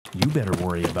You better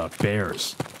worry about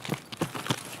bears.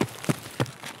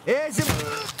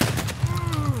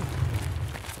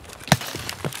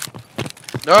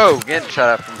 No, getting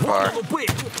shot at from far.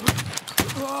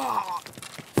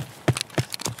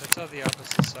 That's on the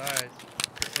opposite side.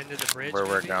 Into the bridge. Where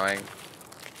we're maybe? going.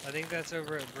 I think that's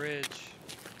over at bridge.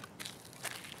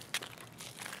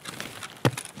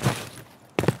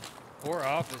 Or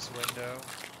office window.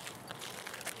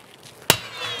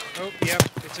 Oh, yep.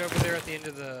 It's over there at the end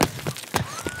of the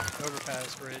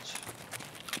overpass bridge.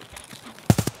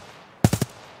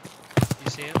 You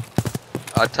see him?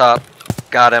 On top.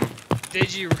 Got him.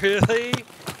 Did you really?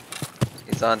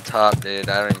 He's on top, dude.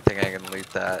 I don't even think I can loot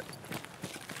that.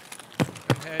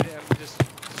 I'm just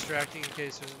distracting in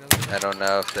case there's another. I don't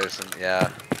know if there's an, yeah.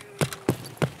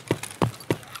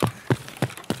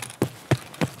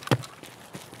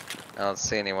 I don't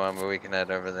see anyone, but we can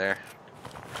head over there.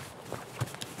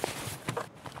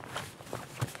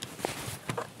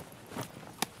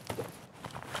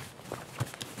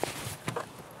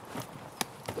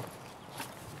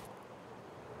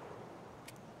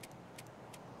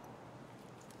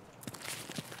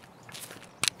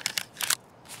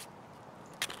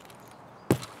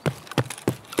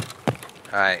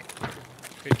 Alright,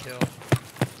 Good kill.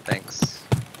 thanks.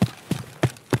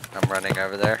 I'm running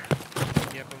over there.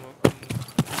 Yep, I'm okay.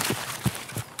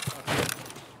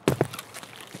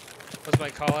 Was my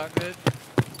call out good?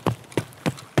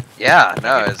 Yeah,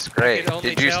 no, I could- it's great. I could only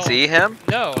Did you tell- see him?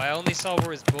 No, I only saw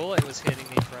where his bullet was hitting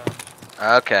me from.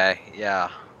 Okay, yeah.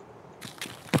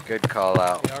 Good call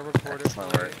out. Yeah, I'll record it.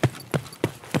 Excellent For work. you.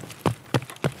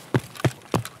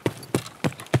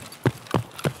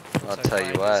 I'll Once I tell you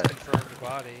find what, his confirmed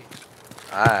body.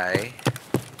 I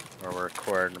will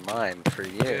record mine for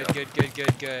you. Good.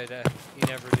 You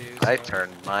never do. I so-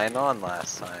 turned mine on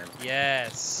last time.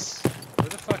 Yes. Where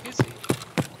the fuck is he?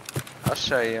 I'll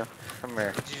show you. Come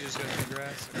here. Did you just go through the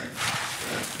grass?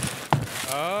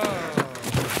 Oh.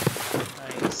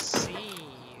 I see.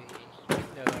 No,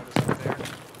 that was up there.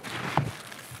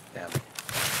 Damn.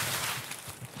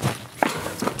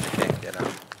 I can't get him.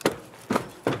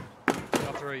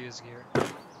 I'll throw you his gear.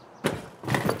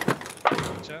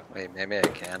 Watch out. Wait, maybe I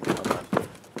can. Hold on.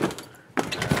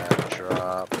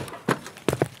 Drop.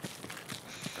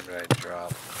 Where do I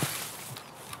drop?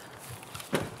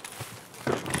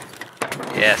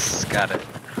 Yes, got it.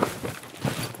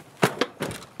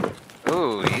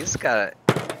 Ooh, he's got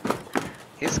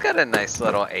a nice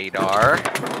little 8R.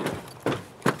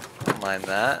 Don't mind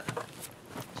that.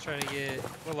 He's trying to get.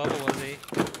 What level was he?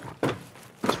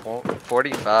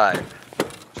 45.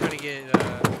 Trying to get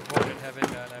Born in Heaven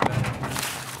done, I bet.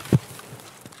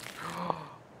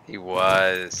 He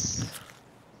was.